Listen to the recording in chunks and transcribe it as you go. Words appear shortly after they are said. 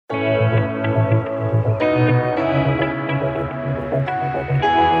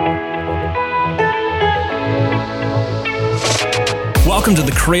Welcome to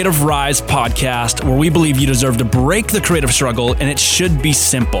the Creative Rise podcast, where we believe you deserve to break the creative struggle, and it should be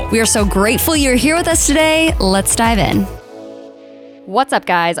simple. We are so grateful you're here with us today. Let's dive in. What's up,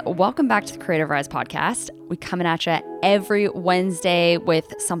 guys? Welcome back to the Creative Rise podcast. We coming at you every Wednesday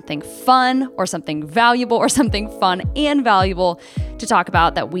with something fun or something valuable or something fun and valuable to talk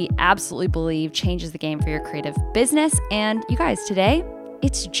about that we absolutely believe changes the game for your creative business. And you guys, today,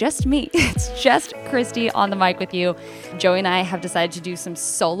 it's just me. It's just Christy on the mic with you. Joey and I have decided to do some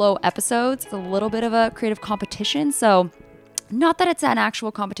solo episodes. It's a little bit of a creative competition. So not that it's an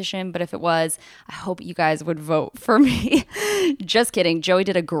actual competition, but if it was, I hope you guys would vote for me. Just kidding. Joey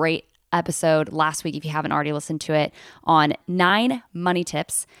did a great episode last week, if you haven't already listened to it, on 9 money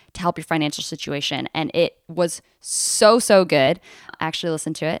tips to help your financial situation. And it was so good. I actually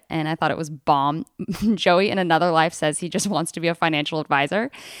listened to it and I thought it was bomb. Joey in another life says he just wants to be a financial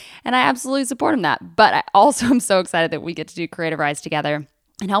advisor. And I absolutely support him that. But I also am so excited that we get to do Creative Rise together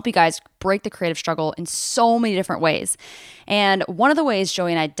and help you guys break the creative struggle in so many different ways. And one of the ways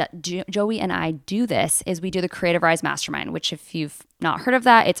Joey and I do this is we do the Creative Rise Mastermind, which, if you've not heard of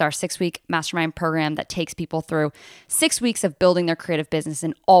that, it's our 6-week mastermind program that takes people through 6 weeks of building their creative business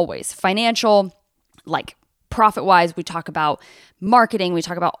in all ways. Financial, like profit-wise, we talk about marketing, we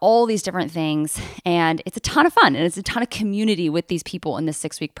talk about all these different things, and it's a ton of fun, and it's a ton of community with these people in this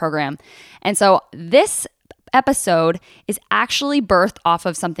 6-week program. And so this episode is actually birthed off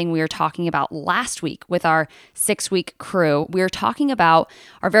of something we were talking about last week with our 6-week crew. We were talking about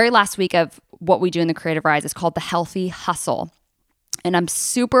our very last week of what we do in the Creative Rise. It's called the Healthy Hustle. And I'm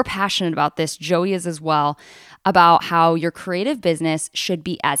super passionate about this. Joey is as well, about how your creative business should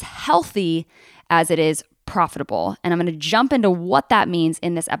be as healthy as it is profitable. And I'm going to jump into what that means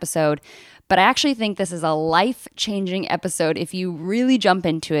in this episode. But I actually think this is a life-changing episode if you really jump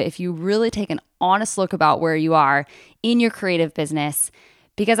into it, if you really take an honest look about where you are in your creative business,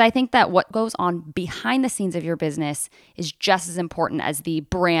 because I think that what goes on behind the scenes of your business is just as important as the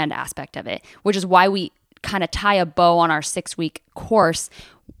brand aspect of it, which is why we kind of tie a bow on our 6-week course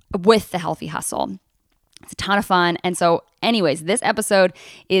with the Healthy Hustle. It's a ton of fun. And so anyways, this episode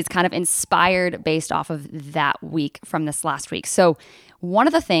is kind of inspired based off of that week from this last week. So one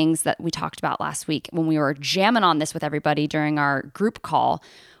of the things that we talked about last week when we were jamming on this with everybody during our group call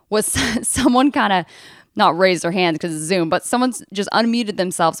was someone kind of not raised their hands because it's Zoom, but someone just unmuted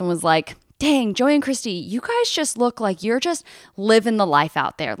themselves and was like, dang, Joey and Christy, you guys just look like you're just living the life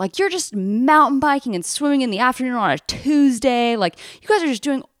out there. Like, you're just mountain biking and swimming in the afternoon on a Tuesday. Like, you guys are just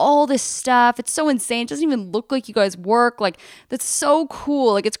doing all this stuff. It's so insane. It doesn't even look like you guys work. Like, that's so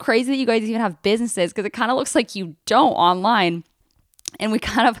cool. Like, it's crazy that you guys even have businesses, because it kind of looks like you don't online. And we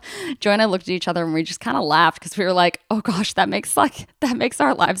kind of, Joy and I looked at each other and we just kind of laughed, because we were like, oh gosh, that makes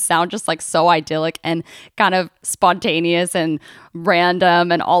our lives sound just like so idyllic and kind of spontaneous and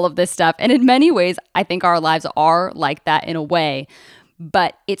random and all of this stuff. And in many ways, I think our lives are like that in a way.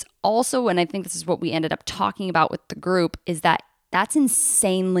 But it's also, and I think this is what we ended up talking about with the group, is that that's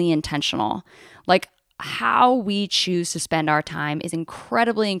insanely intentional. Like, how we choose to spend our time is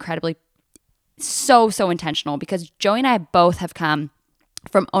incredibly so intentional, because Joey and I both have come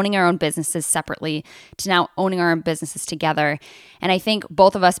from owning our own businesses separately to now owning our own businesses together. And I think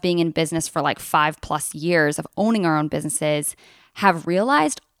both of us being in business for like 5+ years of owning our own businesses have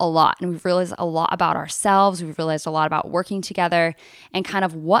realized a lot. And we've realized a lot about ourselves. We've realized a lot about working together and kind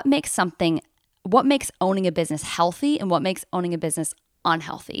of what makes owning a business healthy and what makes owning a business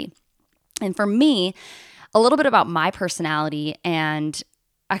unhealthy. And for me, a little bit about my personality, and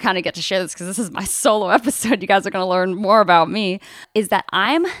I kind of get to share this because this is my solo episode. You guys are going to learn more about me, is that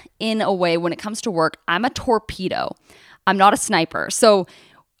I'm, in a way, when it comes to work, I'm a torpedo. I'm not a sniper. So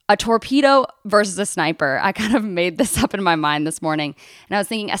a torpedo versus a sniper, I kind of made this up in my mind this morning. And I was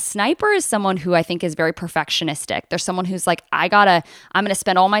thinking, a sniper is someone who I think is very perfectionistic. There's someone who's like, I'm going to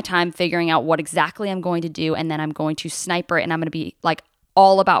spend all my time figuring out what exactly I'm going to do, and then I'm going to sniper it, and I'm going to be like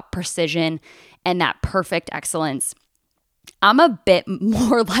all about precision and that perfect excellence. I'm a bit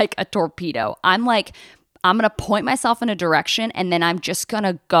more like a torpedo. I'm like, I'm going to point myself in a direction, and then I'm just going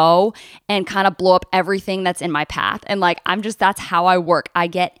to go and kind of blow up everything that's in my path. And like, that's how I work.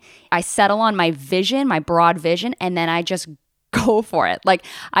 I settle on my vision, my broad vision, and then I just go for it. Like,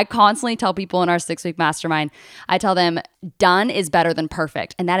 I constantly tell people in our 6-week mastermind, I tell them done is better than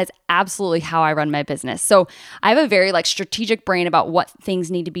perfect. And that is absolutely how I run my business. So I have a very like strategic brain about what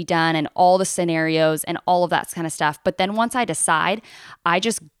things need to be done and all the scenarios and all of that kind of stuff. But then once I decide, I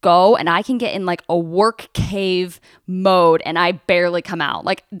just go, and I can get in like a work cave mode and I barely come out.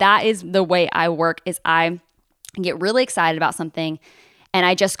 Like, that is the way I work, is I get really excited about something, and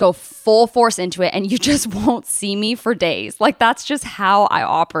I just go full force into it, and you just won't see me for days. Like, that's just how I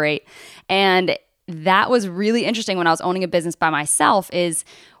operate. And that was really interesting when I was owning a business by myself, is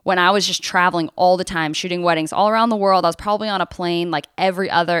when I was just traveling all the time, shooting weddings all around the world. I was probably on a plane like every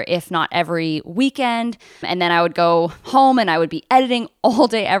other, if not every weekend. And then I would go home and I would be editing all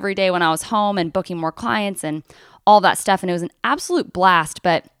day, every day when I was home, and booking more clients and all that stuff. And it was an absolute blast.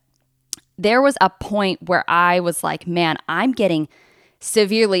 But there was a point where I was like, man, I'm getting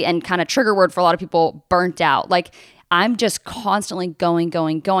severely, and kind of trigger word for a lot of people, burnt out. Like, I'm just constantly going.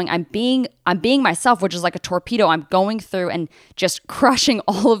 I'm being myself, which is like a torpedo. I'm going through and just crushing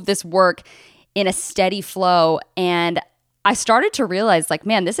all of this work in a steady flow. And I started to realize, like,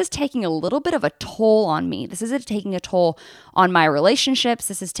 man, this is taking a little bit of a toll on me. This is taking a toll on my relationships.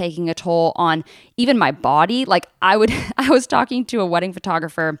 This is taking a toll on even my body. Like, I was talking to a wedding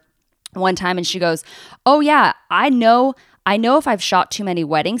photographer one time, and she goes, "Oh yeah, I know if I've shot too many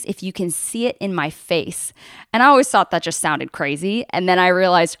weddings, if you can see it in my face." And I always thought that just sounded crazy. And then I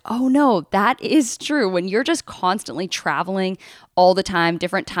realized, oh no, that is true. When you're just constantly traveling all the time,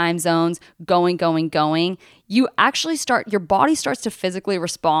 different time zones, going, you actually your body starts to physically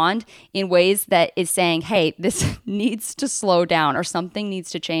respond in ways that is saying, hey, this needs to slow down, or something needs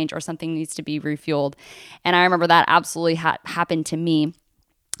to change, or something needs to be refueled. And I remember that absolutely happened to me.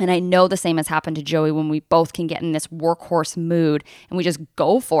 And I know the same has happened to Joey, when we both can get in this workhorse mood and we just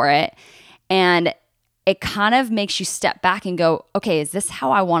go for it. And it kind of makes you step back and go, okay, is this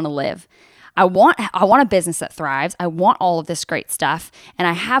how I want to live? I want a business that thrives. I want all of this great stuff. And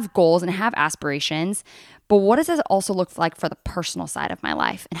I have goals and I have aspirations. But what does this also look like for the personal side of my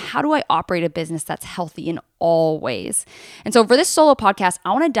life? And how do I operate a business that's healthy in all ways? And so for this solo podcast,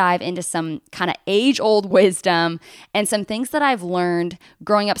 I want to dive into some kind of age-old wisdom and some things that I've learned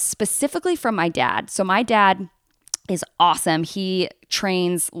growing up, specifically from my dad. So my dad is awesome. He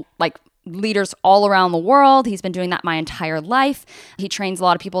trains like leaders all around the world. He's been doing that my entire life. He trains a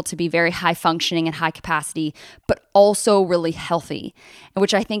lot of people to be very high functioning and high capacity, but also really healthy,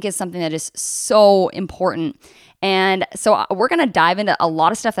 which I think is something that is so important. And so we're going to dive into a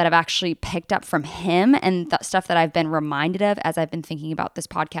lot of stuff that I've actually picked up from him, and the stuff that I've been reminded of as I've been thinking about this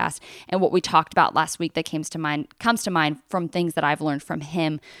podcast, and what we talked about last week that comes to mind from things that I've learned from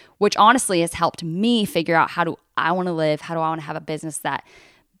him, which honestly has helped me figure out, how do I want to live? How do I want to have a business that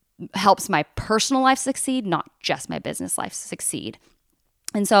helps my personal life succeed, not just my business life succeed?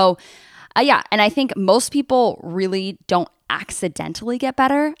 And so, and I think most people really don't accidentally get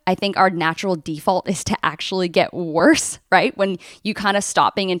better. I think our natural default is to actually get worse, right? When you kind of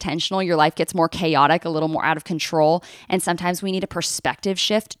stop being intentional, your life gets more chaotic, a little more out of control. And sometimes we need a perspective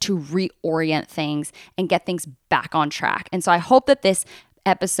shift to reorient things and get things back on track. And so I hope that this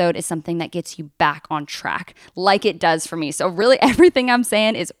episode is something that gets you back on track, like it does for me. So really everything I'm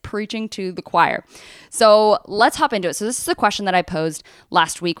saying is preaching to the choir. So let's hop into it. So this is a question that I posed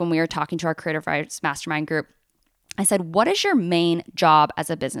last week when we were talking to our Creative Rise Mastermind group. I said, what is your main job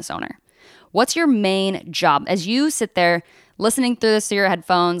as a business owner? What's your main job? As you sit there listening through this through your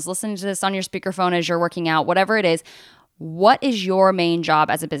headphones, listening to this on your speakerphone as you're working out, whatever it is, what is your main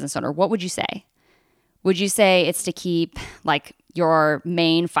job as a business owner? What would you say? Would you say it's to keep like your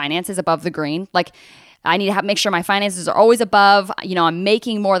main finances above the green? Like, I need to make sure my finances are always above, I'm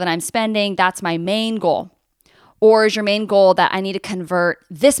making more than I'm spending. That's my main goal. Or is your main goal that I need to convert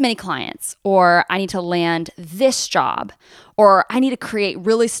this many clients, or I need to land this job, or I need to create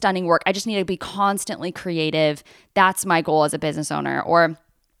really stunning work? I just need to be constantly creative. That's my goal as a business owner. Or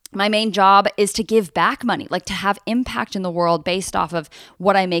my main job is to give back money, like to have impact in the world based off of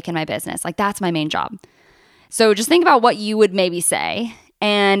what I make in my business. Like, that's my main job. So just think about what you would maybe say.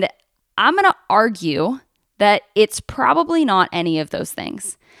 And I'm going to argue that it's probably not any of those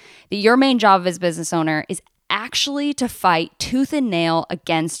things. That your main job as a business owner is actually to fight tooth and nail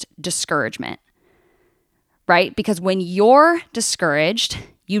against discouragement, right? Because when you're discouraged,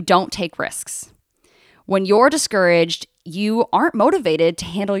 you don't take risks. When you're discouraged, you aren't motivated to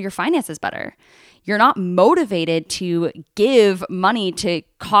handle your finances better. You're not motivated to give money to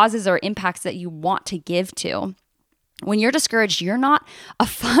causes or impacts that you want to give to. When you're discouraged, you're not a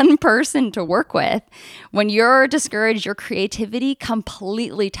fun person to work with. When you're discouraged, your creativity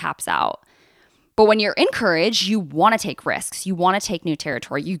completely taps out. But when you're encouraged, you want to take risks. You want to take new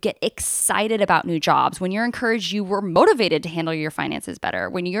territory. You get excited about new jobs. When you're encouraged, you were motivated to handle your finances better.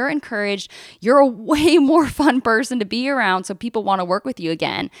 When you're encouraged, you're a way more fun person to be around, so people want to work with you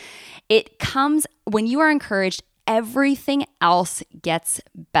again. It comes when you are encouraged, everything else gets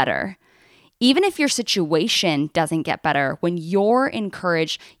better. Even if your situation doesn't get better, when you're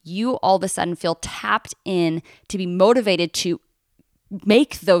encouraged, you all of a sudden feel tapped in to be motivated to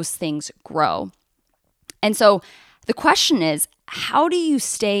make those things grow. And so the question is, how do you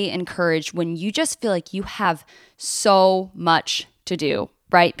stay encouraged when you just feel like you have so much to do,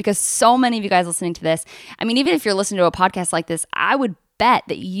 right? Because so many of you guys listening to this, I mean, even if you're listening to a podcast like this, I would bet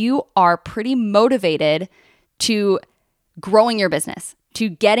that you are pretty motivated to growing your business, to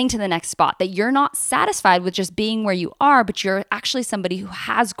getting to the next spot, that you're not satisfied with just being where you are, but you're actually somebody who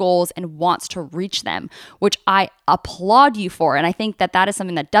has goals and wants to reach them, which I applaud you for. And I think that that is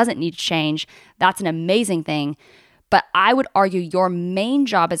something that doesn't need to change. That's an amazing thing. But I would argue your main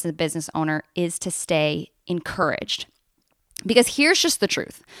job as a business owner is to stay encouraged. Because here's just the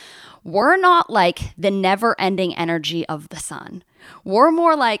truth. We're not like the never-ending energy of the sun. We're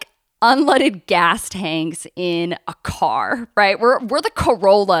more like unleaded gas tanks in a car, right? We're the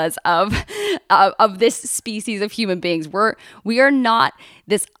Corollas of this species of human beings. We are not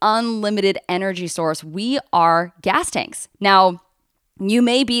this unlimited energy source. We are gas tanks. Now, you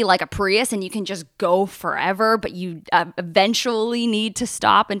may be like a Prius and you can just go forever, but you eventually need to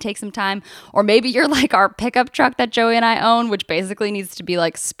stop and take some time. Or maybe you're like our pickup truck that Joey and I own, which basically needs to be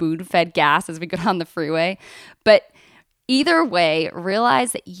like spoon-fed gas as we go down the freeway. But either way,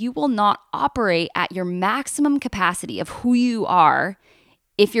 realize that you will not operate at your maximum capacity of who you are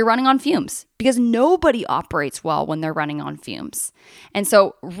if you're running on fumes, because nobody operates well when they're running on fumes. And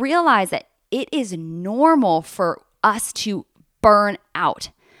so realize that it is normal for us to burn out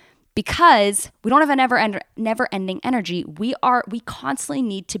because we don't have a never-ending energy. We constantly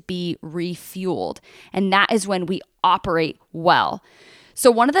need to be refueled, and that is when we operate well. So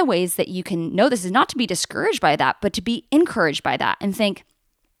one of the ways that you can know this is not to be discouraged by that, but to be encouraged by that and think,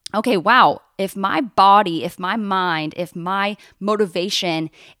 okay, wow, if my body, if my mind, if my motivation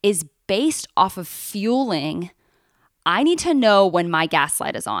is based off of fueling, I need to know when my gas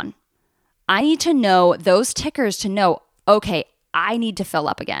light is on. I need to know those tickers to know, okay, I need to fill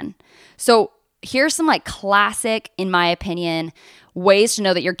up again. So here's some like classic, in my opinion, ways to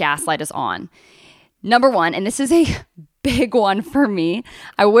know that your gas light is on. Number one, and this is a big one for me.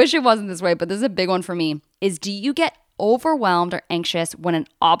 I wish it wasn't this way, but this is a big one for me, is do you get overwhelmed or anxious when an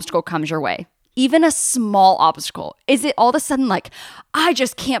obstacle comes your way? Even a small obstacle. Is it all of a sudden like, I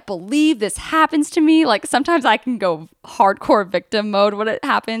just can't believe this happens to me? Like sometimes I can go hardcore victim mode when it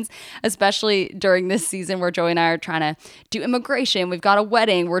happens, especially during this season where Joey and I are trying to do immigration. We've got a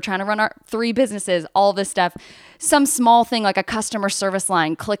wedding. We're trying to run our 3 businesses, all this stuff. Some small thing like a customer service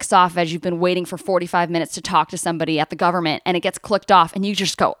line clicks off as you've been waiting for 45 minutes to talk to somebody at the government, and it gets clicked off and you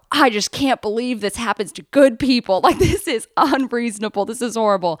just go, I just can't believe this happens to good people. Like this is unreasonable. This is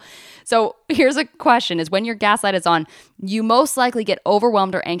horrible. So here's a question is when your gas light is on, you most likely get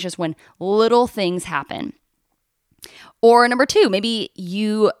overwhelmed or anxious when little things happen. Or number 2, maybe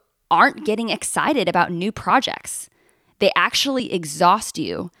you aren't getting excited about new projects. They actually exhaust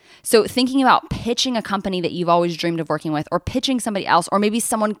you. So thinking about pitching a company that you've always dreamed of working with, or pitching somebody else, or maybe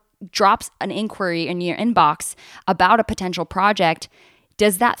someone drops an inquiry in your inbox about a potential project,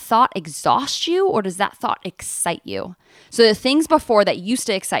 does that thought exhaust you or does that thought excite you? So the things before that used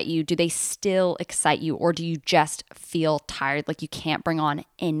to excite you, do they still excite you, or do you just feel tired, like you can't bring on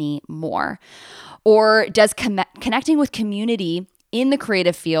any more? Or does connecting with community in the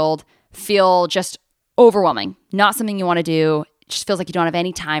creative field feel just overwhelming? Not something you want to do. It just feels like you don't have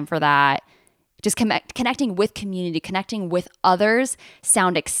any time for that. Just connecting with community, connecting with others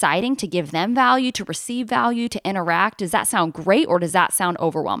sound exciting to give them value, to receive value, to interact. Does that sound great, or does that sound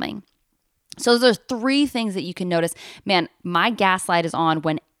overwhelming? So those are 3 things that you can notice. Man, my gas light is on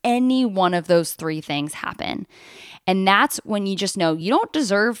when any one of those 3 things happen. And that's when you just know you don't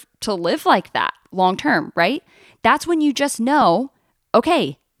deserve to live like that long term, right? That's when you just know,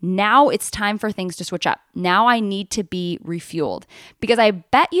 okay, now it's time for things to switch up. Now I need to be refueled, because I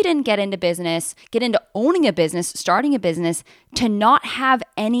bet you didn't get into owning a business, starting a business to not have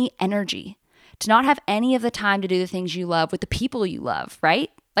any energy, to not have any of the time to do the things you love with the people you love,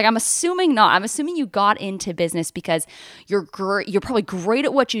 right? Like I'm assuming not. I'm assuming you got into business because you're probably great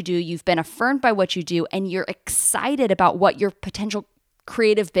at what you do. You've been affirmed by what you do, and you're excited about what your potential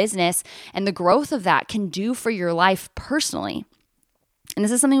creative business and the growth of that can do for your life personally. And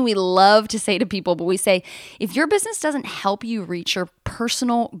this is something we love to say to people, but we say, if your business doesn't help you reach your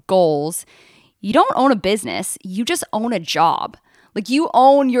personal goals, you don't own a business, you just own a job. Like you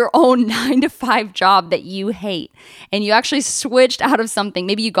own your own 9-to-5 job that you hate, and you actually switched out of something.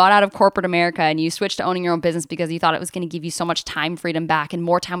 Maybe you got out of corporate America and you switched to owning your own business because you thought it was going to give you so much time freedom back and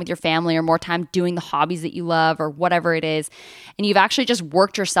more time with your family, or more time doing the hobbies that you love, or whatever it is. And you've actually just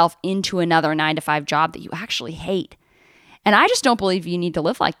worked yourself into another 9-to-5 job that you actually hate. And I just don't believe you need to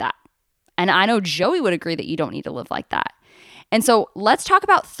live like that. And I know Joey would agree that you don't need to live like that. And so let's talk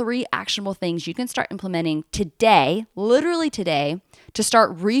about 3 actionable things you can start implementing today, literally today, to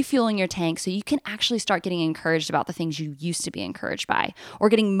start refueling your tank so you can actually start getting encouraged about the things you used to be encouraged by, or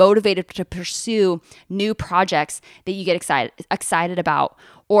getting motivated to pursue new projects that you get excited about,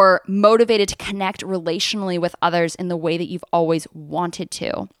 or motivated to connect relationally with others in the way that you've always wanted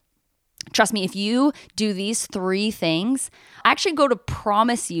to. Trust me, if you do these 3 things, I actually go to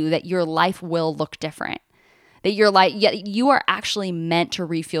promise you that your life will look different. That you are actually meant to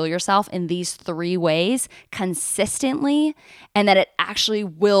refuel yourself in these 3 ways consistently, and that it actually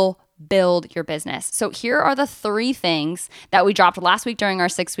will build your business. So here are the 3 things that we dropped last week during our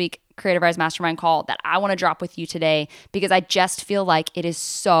 6-week Creative Rise Mastermind call that I want to drop with you today, because I just feel like it is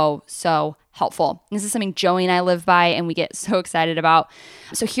so helpful. This is something Joey and I live by and we get so excited about.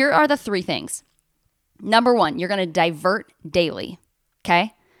 So here are the 3 things. Number 1, you're going to divert daily,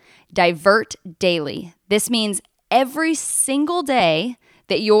 okay? Divert daily. This means every single day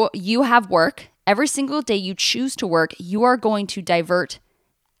that you have work, every single day you choose to work, you are going to divert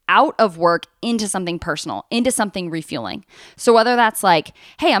out of work into something personal, into something refueling. So whether that's like,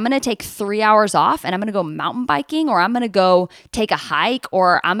 hey, I'm going to take 3 hours off and I'm going to go mountain biking, or I'm going to go take a hike,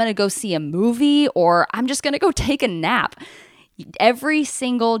 or I'm going to go see a movie, or I'm just going to go take a nap. Every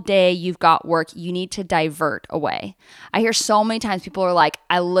single day you've got work, you need to divert away. I hear so many times people are like,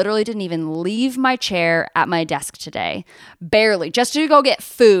 I literally didn't even leave my chair at my desk today, barely, just to go get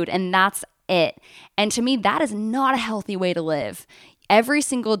food, and that's it. And to me, that is not a healthy way to live. Every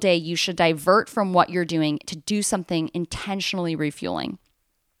single day you should divert from what you're doing to do something intentionally refueling.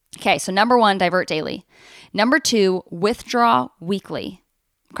 Okay, so number 1, divert daily. Number 2, withdraw weekly.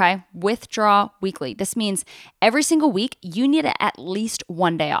 Okay, withdraw weekly. This means every single week you need at least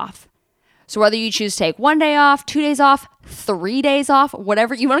 1 day off. So whether you choose to take 1 day off, 2 days off, 3 days off,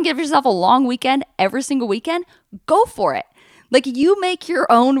 whatever, you want to give yourself a long weekend every single weekend, go for it. Like, you make your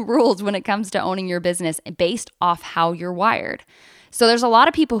own rules when it comes to owning your business based off how you're wired. So there's a lot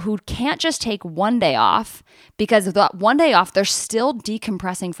of people who can't just take 1 day off, because of that 1 day off, they're still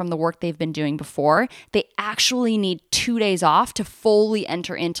decompressing from the work they've been doing before. They actually need 2 days off to fully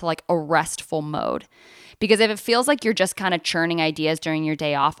enter into like a restful mode. Because if it feels like you're just kind of churning ideas during your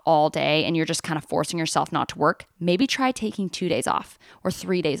day off all day and you're just kind of forcing yourself not to work, maybe try taking 2 days off or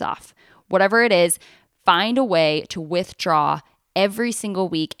 3 days off. Whatever it is, find a way to withdraw every single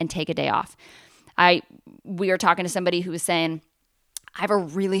week and take a day off. We were talking to somebody who was saying, I have a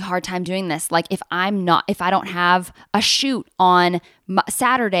really hard time doing this. Like, if I don't have a shoot on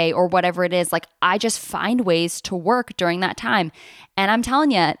Saturday or whatever it is, like, I just find ways to work during that time. And I'm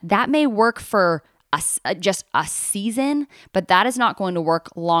telling you, that may work for just a season, but that is not going to work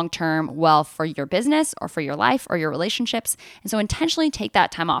long-term well for your business or for your life or your relationships. And so intentionally take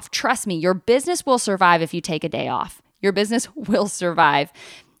that time off. Trust me, your business will survive if you take a day off. Your business will survive.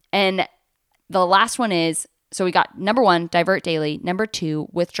 And the last one is, so we got number 1, divert daily. Number 2,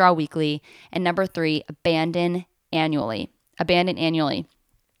 withdraw weekly. And number 3, abandon annually. Abandon annually.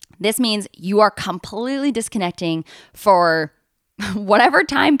 This means you are completely disconnecting for whatever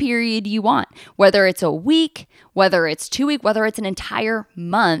time period you want, whether it's a week, whether it's 2 weeks, whether it's an entire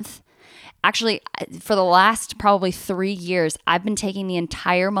month. Actually, for the last probably 3 years, I've been taking the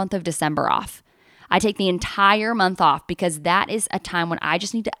entire month of December off. I take the entire month off because that is a time when I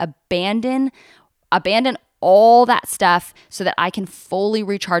just need to abandon all that stuff so that I can fully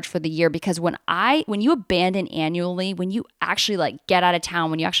recharge for the year. Because when you abandon annually, when you actually like get out of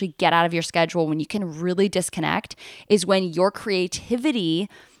town, when you actually get out of your schedule, when you can really disconnect, is when your creativity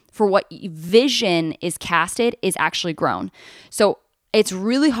for what vision is casted is actually grown. So it's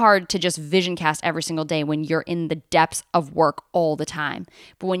really hard to just vision cast every single day when you're in the depths of work all the time.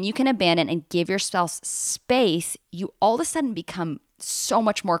 But when you can abandon and give yourself space, you all of a sudden become so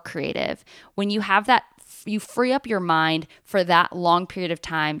much more creative. When you have that, you free up your mind for that long period of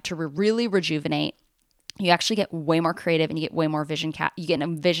time to really rejuvenate. You actually get way more creative and you get way more you get in a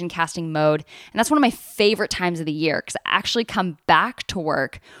vision casting mode. And that's one of my favorite times of the year, because I actually come back to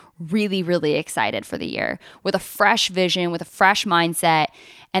work really, really excited for the year with a fresh vision, with a fresh mindset.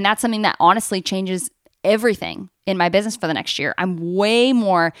 And that's something that honestly changes everything in my business for the next year. I'm way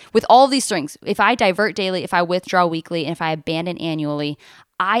more with all of these things. If I divert daily, if I withdraw weekly, and if I abandon annually,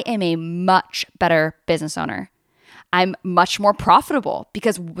 I am a much better business owner. I'm much more profitable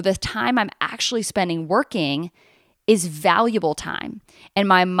because the time I'm actually spending working is valuable time. And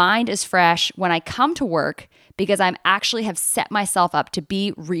my mind is fresh when I come to work because I'm actually have set myself up to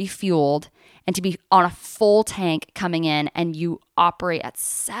be refueled and to be on a full tank coming in, and you operate at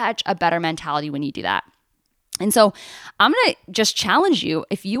such a better mentality when you do that. And so I'm going to just challenge you,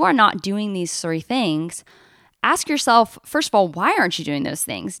 if you are not doing these 3 things, ask yourself, first of all, why aren't you doing those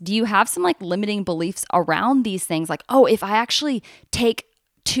things? Do you have some like limiting beliefs around these things? Like, oh, if I actually take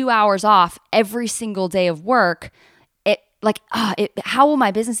 2 hours off every single day of work, how will my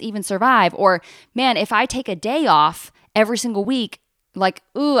business even survive? Or man, if I take a day off every single week, like,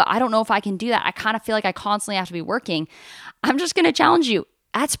 I don't know if I can do that. I kind of feel like I constantly have to be working. I'm just going to challenge you.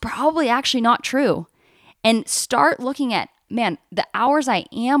 That's probably actually not true. And start looking at, man, the hours I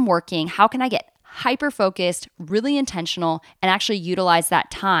am working, how can I get hyper-focused, really intentional, and actually utilize that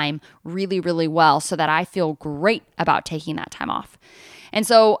time really, really well so that I feel great about taking that time off. And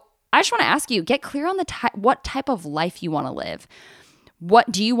so I just want to ask you, get clear on what type of life you want to live.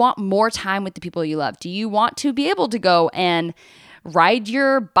 What do you want? More time with the people you love? Do you want to be able to go and ride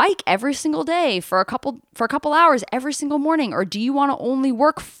your bike every single day for a couple hours every single morning? Or do you want to only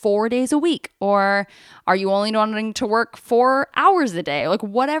work 4 days a week? Or are you only wanting to work 4 hours a day? Like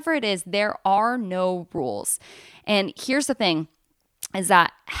whatever it is, there are no rules. And here's the thing, is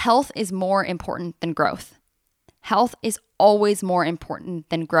that health is more important than growth. Health is always more important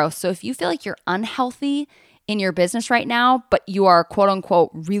than growth. So if you feel like you're unhealthy in your business right now, but you are quote unquote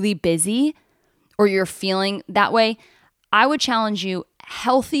really busy, or you're feeling that way, I would challenge you,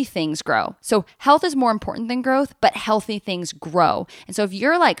 healthy things grow. So health is more important than growth, but healthy things grow. And so if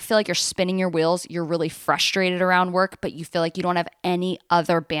you're feel like you're spinning your wheels, you're really frustrated around work, but you feel like you don't have any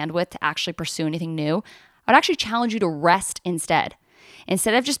other bandwidth to actually pursue anything new, I'd actually challenge you to rest instead.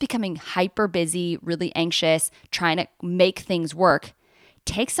 Instead of just becoming hyper busy, really anxious, trying to make things work,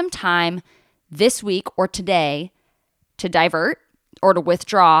 take some time this week or today to divert or to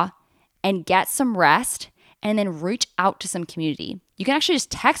withdraw and get some rest, and then reach out to some community. You can actually just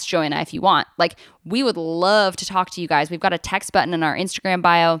text Joanna if you want. We would love to talk to you guys. We've got a text button in our Instagram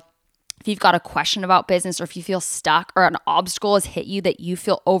bio. If you've got a question about business, or if you feel stuck or an obstacle has hit you that you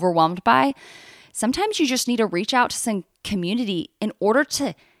feel overwhelmed by, sometimes you just need to reach out to some community in order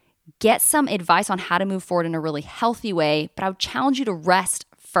to get some advice on how to move forward in a really healthy way. But I would challenge you to rest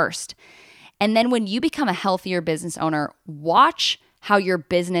first. And then when you become a healthier business owner, watch how your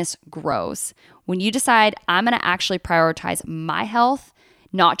business grows. When you decide, I'm going to actually prioritize my health,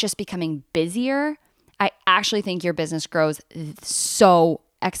 not just becoming busier, I actually think your business grows so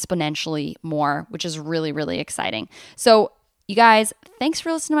exponentially more, which is really, really exciting. So you guys, thanks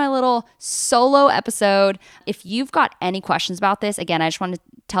for listening to my little solo episode. If you've got any questions about this, again, I just want to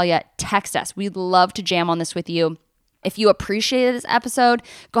tell you, text us. We'd love to jam on this with you. If you appreciated this episode,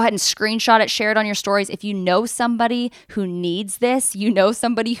 go ahead and screenshot it, share it on your stories. If you know somebody who needs this, you know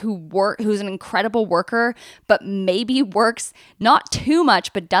somebody who's an incredible worker, but maybe works not too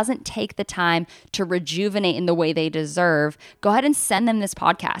much, but doesn't take the time to rejuvenate in the way they deserve, go ahead and send them this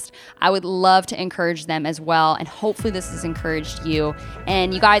podcast. I would love to encourage them as well, and hopefully this has encouraged you.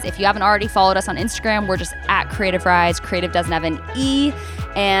 And you guys, if you haven't already followed us on Instagram, we're just at Creative Rise. Creative doesn't have an E.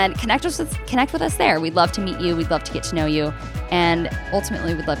 And connect with us there. We'd love to meet you. We'd love to get to know you. And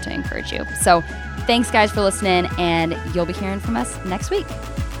ultimately, we'd love to encourage you. So thanks, guys, for listening. And you'll be hearing from us next week.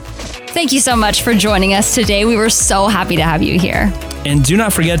 Thank you so much for joining us today. We were so happy to have you here. And do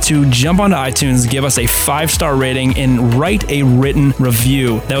not forget to jump onto iTunes, give us a 5-star rating, and write a written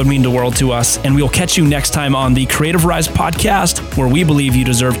review. That would mean the world to us. And we'll catch you next time on the Creative Rise podcast, where we believe you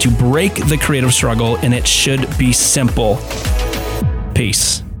deserve to break the creative struggle, and it should be simple.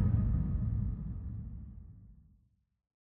 Peace.